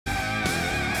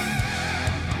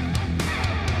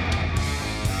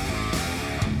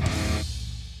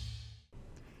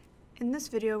this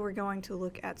video, we're going to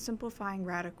look at simplifying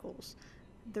radicals.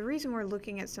 The reason we're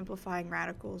looking at simplifying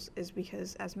radicals is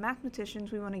because as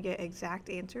mathematicians, we want to get exact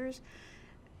answers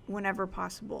whenever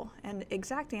possible. And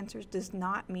exact answers does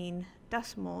not mean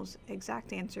decimals.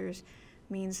 Exact answers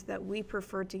means that we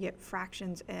prefer to get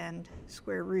fractions and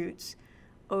square roots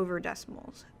over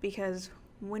decimals. Because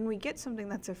when we get something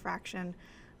that's a fraction,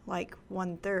 like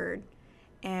 1/3,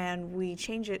 and we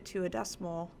change it to a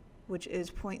decimal, which is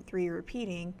 0.3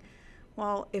 repeating,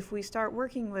 well, if we start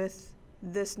working with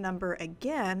this number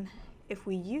again, if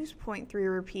we use 0.3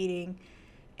 repeating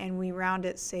and we round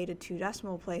it, say, to 2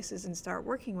 decimal places and start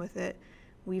working with it,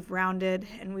 we've rounded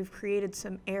and we've created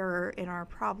some error in our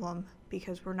problem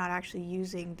because we're not actually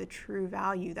using the true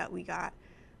value that we got,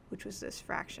 which was this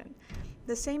fraction.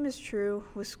 The same is true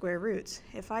with square roots.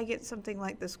 If I get something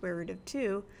like the square root of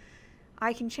 2,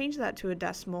 I can change that to a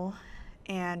decimal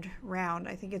and round.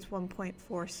 I think it's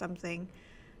 1.4 something.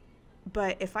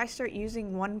 But if I start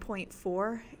using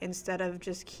 1.4 instead of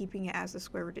just keeping it as the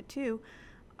square root of 2,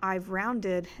 I've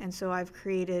rounded, and so I've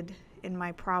created in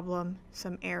my problem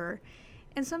some error.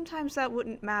 And sometimes that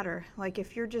wouldn't matter. Like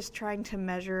if you're just trying to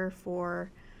measure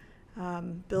for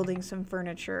building some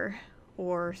furniture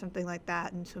or something like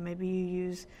that, and so maybe you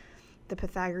use the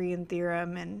Pythagorean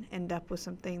theorem and end up with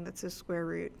something that's a square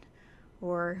root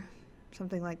or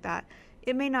something like that.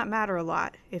 It may not matter a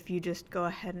lot if you just go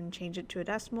ahead and change it to a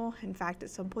decimal. In fact, at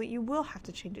some point you will have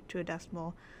to change it to a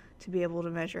decimal to be able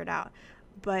to measure it out.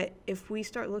 But if we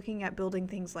start looking at building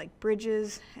things like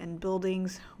bridges and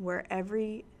buildings where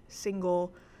every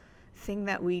single thing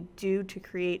that we do to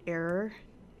create error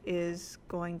is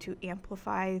going to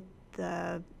amplify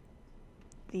the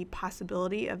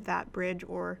possibility of that bridge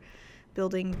or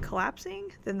building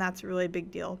collapsing, then that's a really big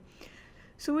deal.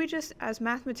 So we just, as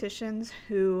mathematicians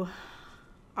who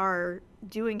are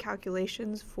doing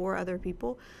calculations for other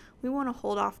people, we want to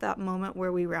hold off that moment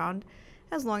where we round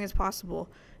as long as possible.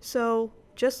 So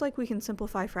just like we can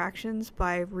simplify fractions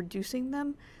by reducing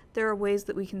them, there are ways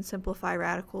that we can simplify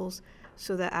radicals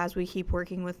so that as we keep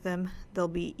working with them, they'll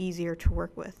be easier to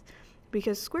work with.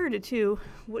 Because square root of 2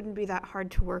 wouldn't be that hard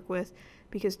to work with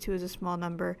because 2 is a small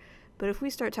number. But if we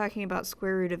start talking about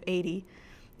square root of 80,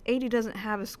 80 doesn't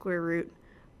have a square root.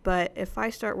 But if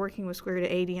I start working with square root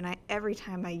of 80 and every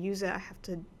time I use it I have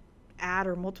to add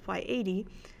or multiply 80,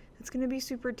 it's going to be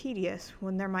super tedious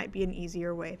when there might be an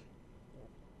easier way.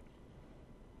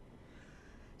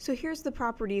 So here's the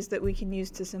properties that we can use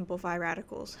to simplify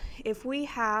radicals. If we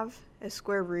have a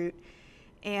square root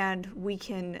and we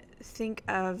can think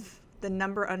of the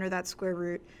number under that square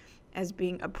root as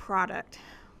being a product,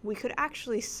 we could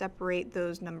actually separate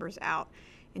those numbers out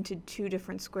into 2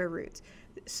 different square roots.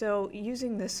 So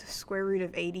using this square root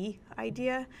of 80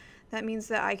 idea, that means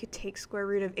that I could take square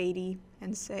root of 80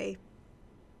 and say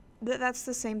that that's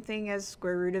the same thing as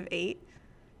square root of 8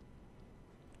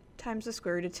 times the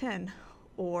square root of 10.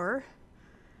 Or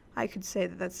I could say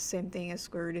that that's the same thing as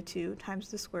square root of 2 times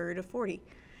the square root of 40.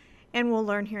 And we'll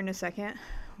learn here in a second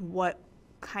what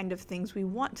kind of things we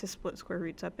want to split square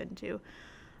roots up into.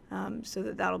 So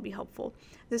that'll be helpful.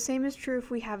 The same is true if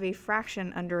we have a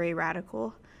fraction under a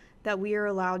radical, that we are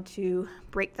allowed to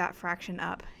break that fraction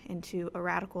up into a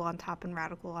radical on top and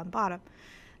radical on bottom.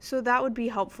 So that would be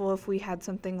helpful if we had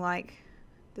something like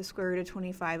the square root of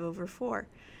 25 over 4.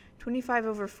 25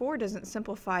 over 4 doesn't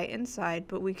simplify inside,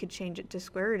 but we could change it to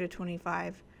square root of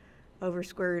 25 over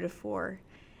square root of 4.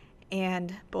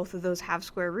 And both of those have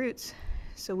square roots,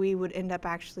 so we would end up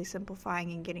actually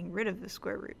simplifying and getting rid of the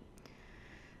square root.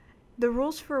 The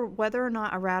rules for whether or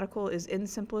not a radical is in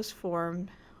simplest form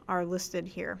are listed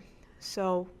here.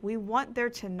 So we want there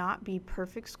to not be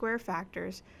perfect square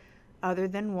factors other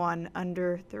than 1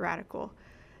 under the radical.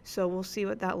 So we'll see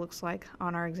what that looks like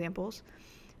on our examples.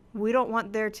 We don't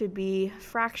want there to be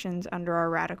fractions under our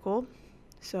radical,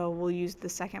 so we'll use the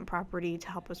second property to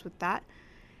help us with that.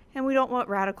 And we don't want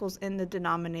radicals in the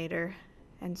denominator,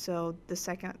 and so the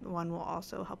second one will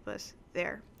also help us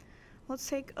there. Let's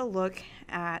take a look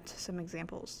at some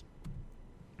examples.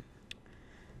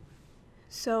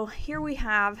 So here we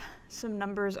have some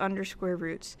numbers under square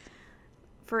roots.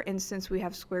 For instance, we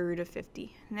have square root of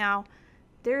 50. Now,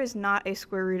 there is not a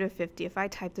square root of 50. If I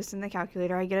type this in the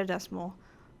calculator, I get a decimal.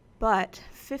 But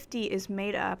 50 is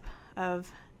made up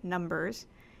of numbers,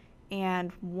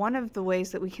 and one of the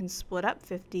ways that we can split up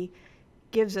 50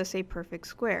 gives us a perfect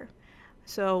square.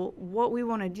 So what we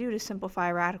want to do to simplify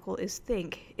a radical is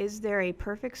think, is there a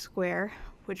perfect square,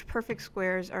 which perfect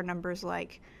squares are numbers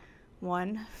like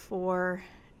 1, 4,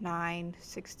 9,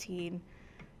 16,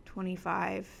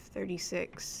 25,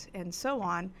 36, and so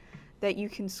on, that you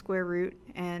can square root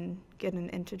and get an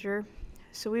integer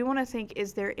So we want to think,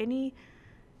 is there any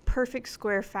perfect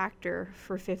square factor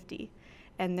for 50?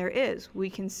 And there is. We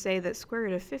can say that square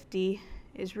root of 50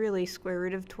 is really square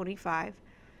root of 25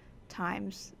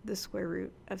 times the square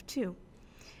root of 2.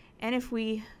 And if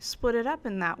we split it up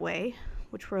in that way,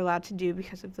 which we're allowed to do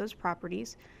because of those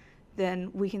properties,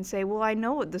 then we can say, well, I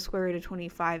know what the square root of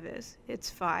 25 is. It's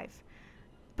 5.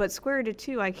 But square root of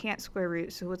 2 I can't square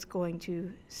root, so it's going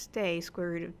to stay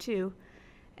square root of 2.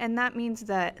 And that means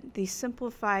that the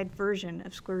simplified version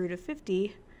of square root of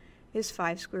 50 is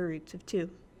 5 square roots of 2.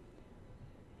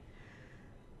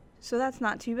 So that's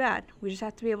not too bad. We just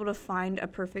have to be able to find a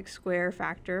perfect square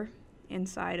factor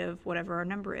inside of whatever our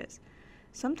number is.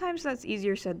 Sometimes that's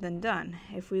easier said than done.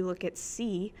 If we look at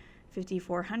C,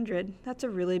 5400, that's a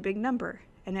really big number,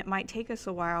 and it might take us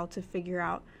a while to figure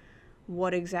out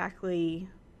what exactly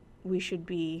we should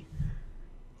be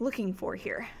looking for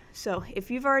here. So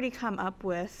if you've already come up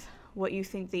with what you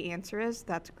think the answer is,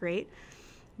 that's great.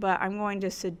 But I'm going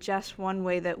to suggest one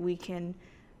way that we can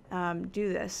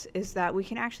do this is that we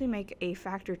can actually make a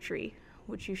factor tree,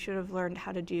 which you should have learned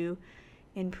how to do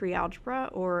in pre-algebra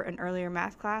or an earlier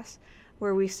math class,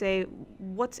 where we say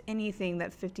what's anything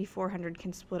that 5400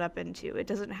 can split up into. It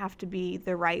doesn't have to be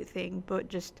the right thing, but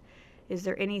just is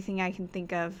there anything I can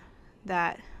think of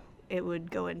that it would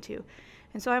go into?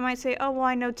 And so I might say, oh, well,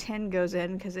 I know 10 goes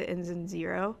in because it ends in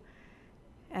 0.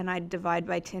 And I'd divide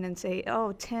by 10 and say,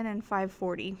 oh, 10 and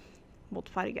 540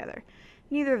 multiply together.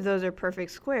 Neither of those are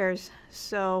perfect squares,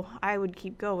 so I would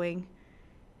keep going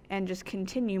and just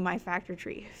continue my factor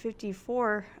tree.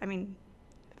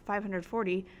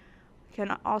 540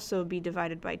 can also be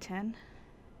divided by 10.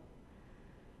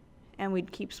 And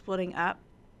we'd keep splitting up.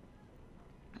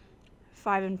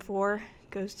 5 and 4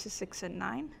 goes to 6 and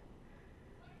 9.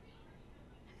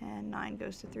 And 9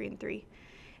 goes to 3 and 3.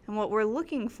 And what we're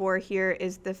looking for here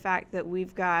is the fact that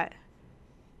we've got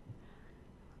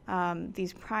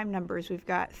these prime numbers. We've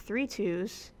got 3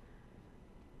 2s,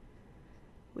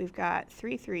 we've got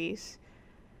 3 3s,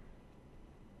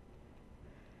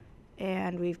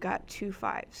 and we've got 2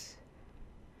 5s.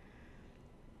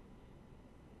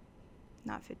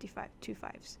 Not 55, 2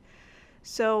 5s.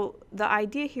 So the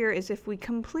idea here is if we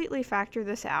completely factor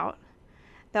this out,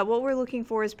 that what we're looking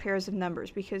for is pairs of numbers,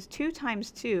 because 2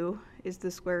 times 2 is the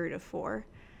square root of 4,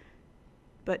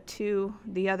 but 2,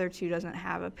 the other 2 doesn't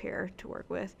have a pair to work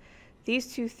with.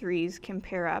 These 2 3s can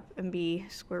pair up and be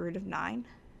square root of 9,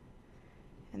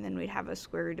 and then we'd have a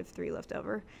square root of 3 left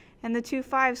over. And the 2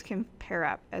 5s can pair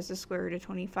up as the square root of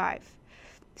 25.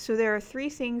 So there are 3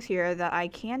 things here that I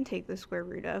can take the square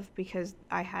root of because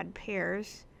I had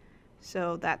pairs.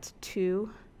 So that's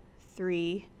 2,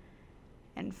 3,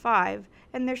 and 5.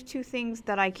 And there's 2 things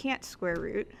that I can't square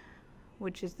root,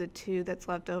 which is the 2 that's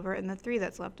left over and the 3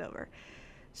 that's left over.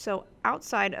 So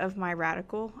outside of my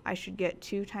radical, I should get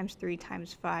 2 times 3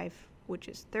 times 5, which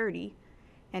is 30.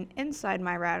 And inside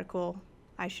my radical,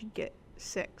 I should get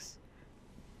 6.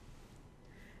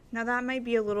 Now that might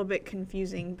be a little bit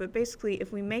confusing, but basically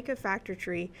if we make a factor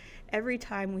tree, every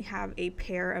time we have a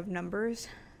pair of numbers,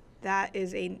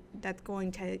 that's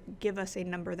going to give us a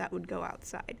number that would go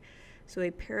outside. So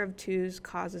a pair of 2s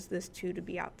causes this 2 to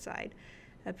be outside.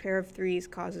 A pair of 3s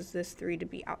causes this 3 to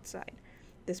be outside.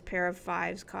 This pair of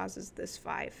 5s causes this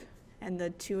 5. And the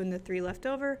 2 and the 3 left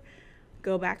over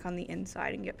go back on the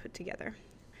inside and get put together.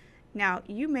 Now,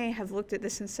 you may have looked at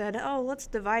this and said, oh, let's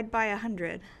divide by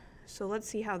 100. So let's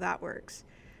see how that works.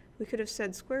 We could have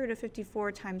said square root of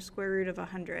 54 times square root of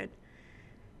 100.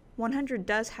 100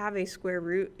 does have a square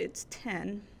root. It's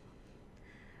 10.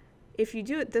 If you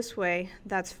do it this way,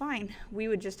 that's fine. We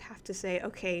would just have to say,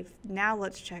 okay, now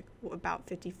let's check about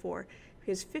 54.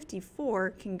 Because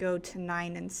 54 can go to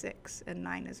 9 and 6, and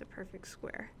 9 is a perfect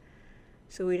square.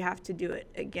 So we'd have to do it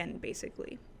again,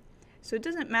 basically. So it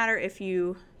doesn't matter if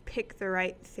you pick the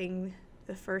right thing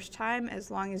the first time,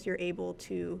 as long as you're able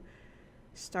to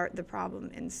start the problem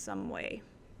in some way.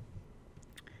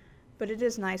 But it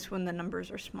is nice when the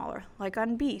numbers are smaller, like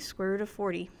on B, square root of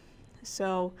 40.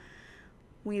 So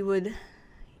we would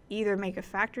either make a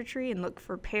factor tree and look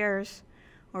for pairs,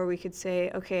 or we could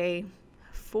say, okay,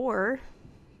 4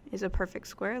 is a perfect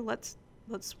square. Let's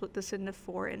split this into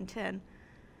 4 and 10.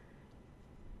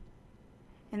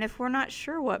 And if we're not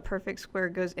sure what perfect square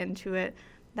goes into it,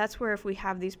 that's where if we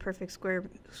have these perfect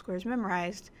squares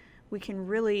memorized, we can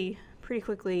really pretty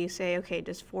quickly say, okay,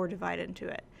 does 4 divide into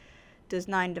it? Does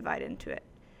 9 divide into it?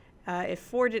 If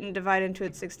 4 didn't divide into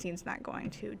it, 16 is not going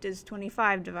to. Does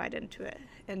 25 divide into it?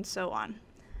 And so on,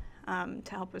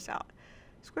 to help us out.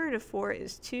 Square root of 4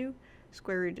 is 2.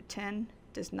 Square root of 10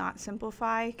 does not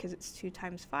simplify because it's 2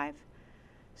 times 5.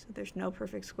 So there's no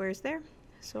perfect squares there.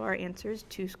 So our answer is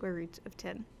 2 square roots of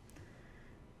 10.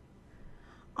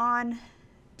 On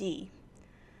D,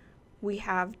 we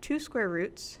have 2 square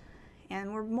roots,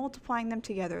 and we're multiplying them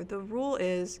together. The rule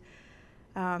is,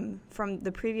 from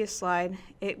the previous slide,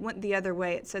 it went the other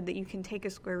way. It said that you can take a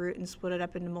square root and split it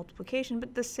up into multiplication,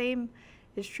 but the same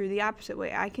is true the opposite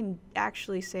way. I can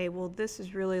actually say, well, this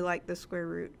is really like the square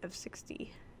root of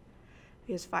 60,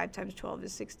 because 5 times 12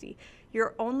 is 60.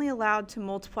 You're only allowed to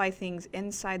multiply things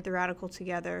inside the radical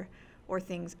together or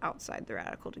things outside the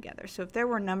radical together. So if there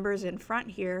were numbers in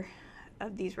front here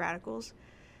of these radicals,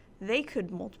 they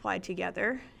could multiply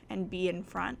together and be in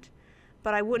front,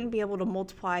 but I wouldn't be able to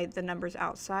multiply the numbers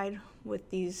outside with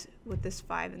this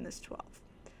 5 and this 12.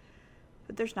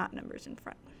 But there's not numbers in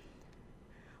front.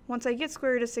 Once I get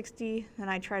square root of 60, then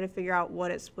I try to figure out what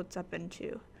it splits up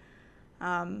into.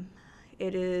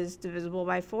 It is divisible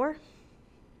by 4,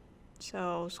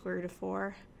 so square root of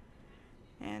 4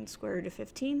 and square root of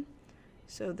 15.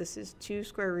 So this is 2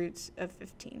 square roots of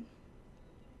 15.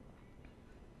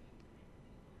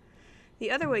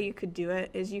 The other way you could do it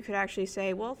is you could actually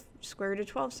say, well, square root of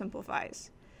 12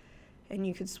 simplifies. And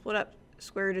you could split up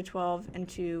square root of 12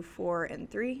 into 4 and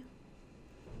 3,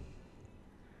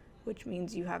 which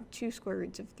means you have 2 square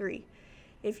roots of 3.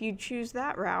 If you choose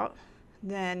that route,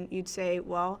 then you'd say,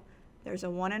 well, there's a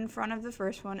 1 in front of the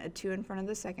first one, a 2 in front of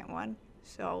the second one.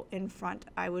 So in front,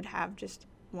 I would have just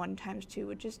 1 times 2,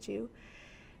 which is 2.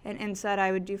 And inside,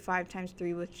 I would do 5 times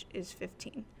 3, which is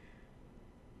 15.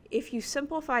 If you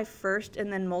simplify first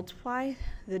and then multiply,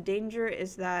 the danger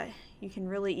is that you can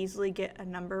really easily get a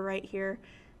number right here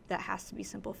that has to be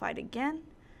simplified again.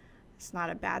 It's not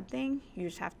a bad thing. You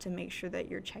just have to make sure that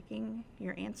you're checking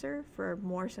your answer for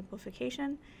more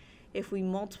simplification. If we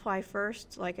multiply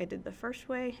first, like I did the first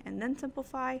way, and then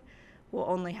simplify, we'll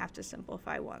only have to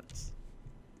simplify once.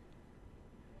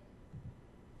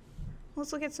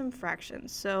 Let's look at some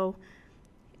fractions. So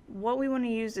what we want to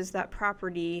use is that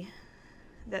property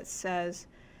that says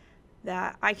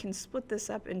that I can split this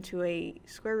up into a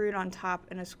square root on top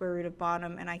and a square root of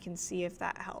bottom, and I can see if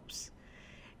that helps.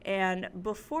 And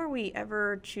before we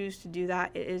ever choose to do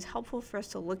that, it is helpful for us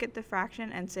to look at the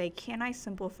fraction and say, can I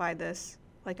simplify this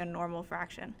like a normal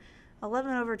fraction?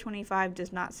 11 over 25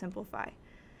 does not simplify.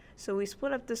 So we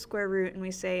split up the square root and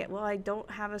we say, well, I don't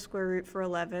have a square root for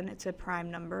 11, it's a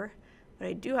prime number, but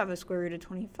I do have a square root of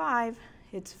 25,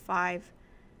 it's 5,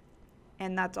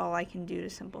 and that's all I can do to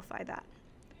simplify that.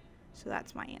 So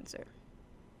that's my answer.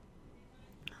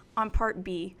 On part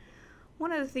B,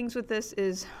 one of the things with this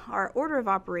is our order of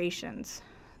operations,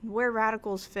 where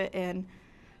radicals fit in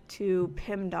to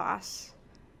PEMDAS.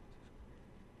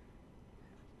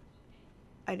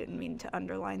 I didn't mean to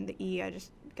underline the E, I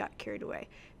just got carried away.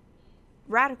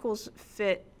 Radicals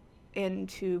fit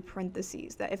into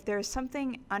parentheses, that if there's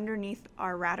something underneath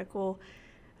our radical,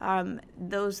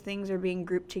 those things are being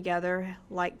grouped together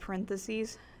like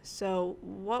parentheses. So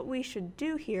what we should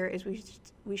do here is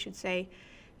we should say,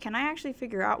 can I actually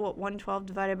figure out what 112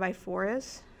 divided by 4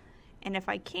 is? And if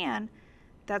I can,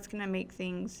 that's going to make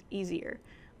things easier.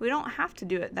 We don't have to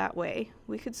do it that way.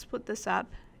 We could split this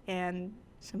up and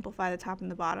simplify the top and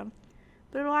the bottom,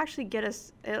 but it'll actually get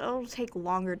us, it'll take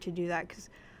longer to do that because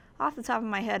off the top of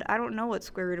my head, I don't know what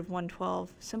square root of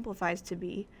 112 simplifies to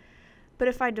be. But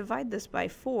if I divide this by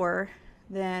 4,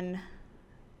 then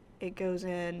it goes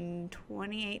in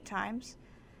 28 times.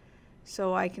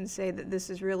 So I can say that this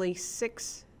is really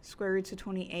 6 square roots of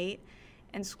 28.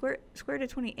 And square root of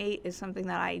 28 is something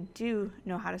that I do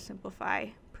know how to simplify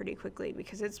pretty quickly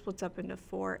because it splits up into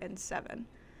 4 and 7.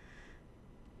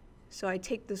 So I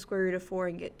take the square root of 4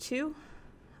 and get 2.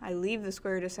 I leave the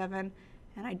square root of 7,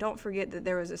 and I don't forget that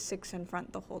there was a 6 in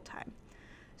front the whole time.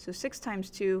 So 6 times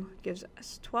 2 gives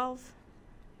us 12.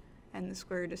 And the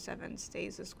square root of 7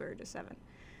 stays the square root of 7.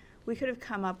 We could have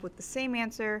come up with the same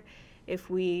answer if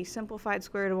we simplified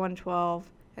square root of 112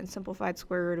 and simplified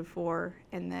square root of 4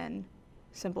 and then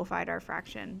simplified our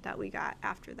fraction that we got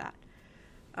after that.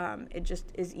 It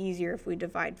just is easier if we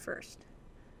divide first.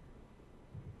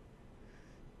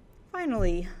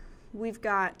 Finally, we've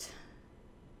got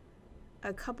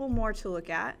a couple more to look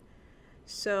at.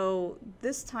 So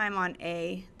this time on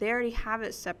A, they already have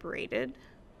it separated,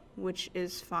 which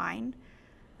is fine.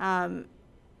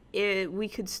 We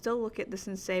could still look at this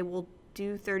and say, well,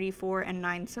 do 34 and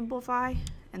 9 simplify?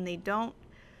 And they don't.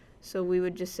 So we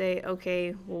would just say,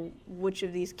 okay, well, which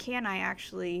of these can I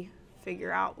actually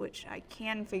figure out? Which I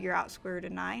can figure out square root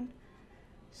of 9.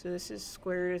 So this is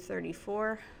square root of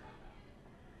 34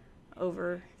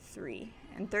 over 3.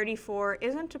 And 34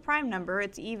 isn't a prime number,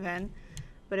 it's even.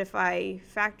 But if I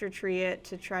factor tree it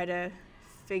to try to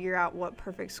figure out what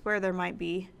perfect square there might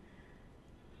be,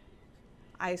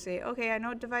 I say, okay, I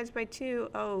know it divides by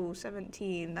 2. Oh,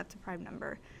 17, that's a prime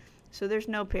number. So there's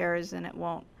no pairs and it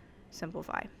won't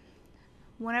simplify.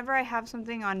 Whenever I have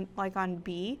something on, like on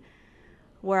B,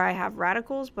 where I have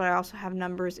radicals, but I also have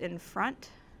numbers in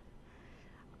front,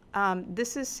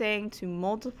 this is saying to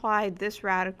multiply this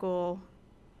radical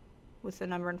with the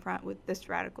number in front with this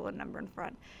radical and number in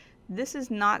front. This is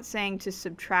not saying to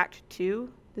subtract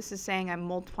 2. This is saying I'm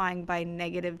multiplying by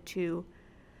 -2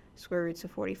 square roots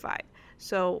of 45.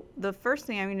 So the first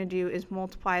thing I'm going to do is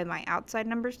multiply my outside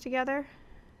numbers together.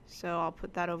 So I'll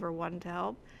put that over 1 to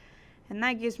help. And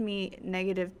that gives me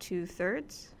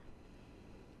 -2/3.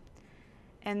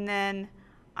 And then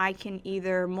I can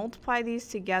either multiply these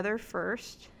together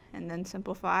first and then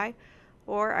simplify,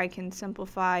 or I can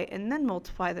simplify and then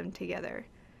multiply them together.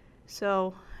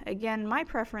 So again, my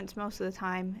preference most of the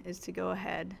time is to go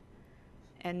ahead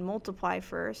and multiply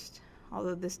first,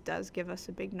 although this does give us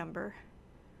a big number.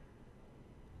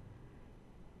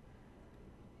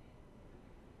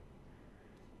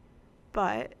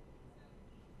 But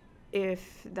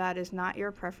if that is not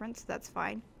your preference, that's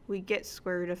fine. We get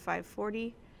square root of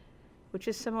 540, which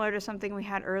is similar to something we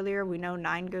had earlier. We know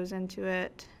 9 goes into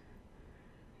it.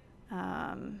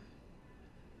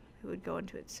 It would go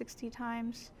into it 60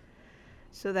 times.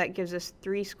 So that gives us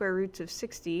 3 square roots of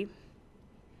 60.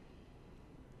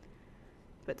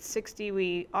 But 60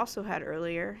 we also had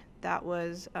earlier. That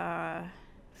was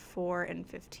 4 and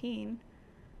 15.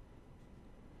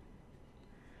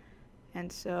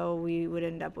 And so we would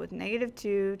end up with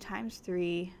 -2 times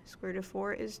 3. Square root of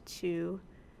 4 is 2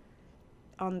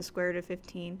 on the square root of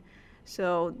 15.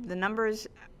 So the numbers,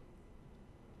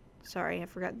 sorry, I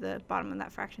forgot the bottom of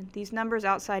that fraction. These numbers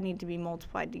outside need to be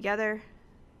multiplied together.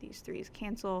 These 3's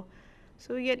cancel.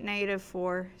 So we get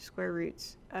 -4 square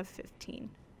roots of 15.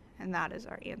 And that is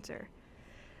our answer.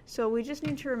 So we just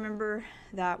need to remember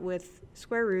that with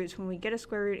square roots, when we get a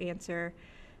square root answer,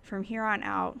 from here on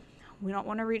out, we don't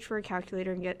want to reach for a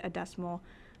calculator and get a decimal.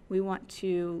 We want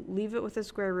to leave it with a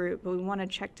square root, but we want to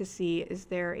check to see, is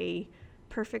there a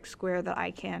perfect square that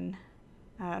I can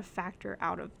factor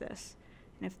out of this?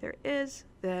 And if there is,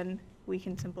 then we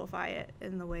can simplify it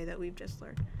in the way that we've just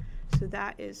learned. So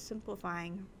that is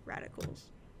simplifying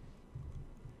radicals.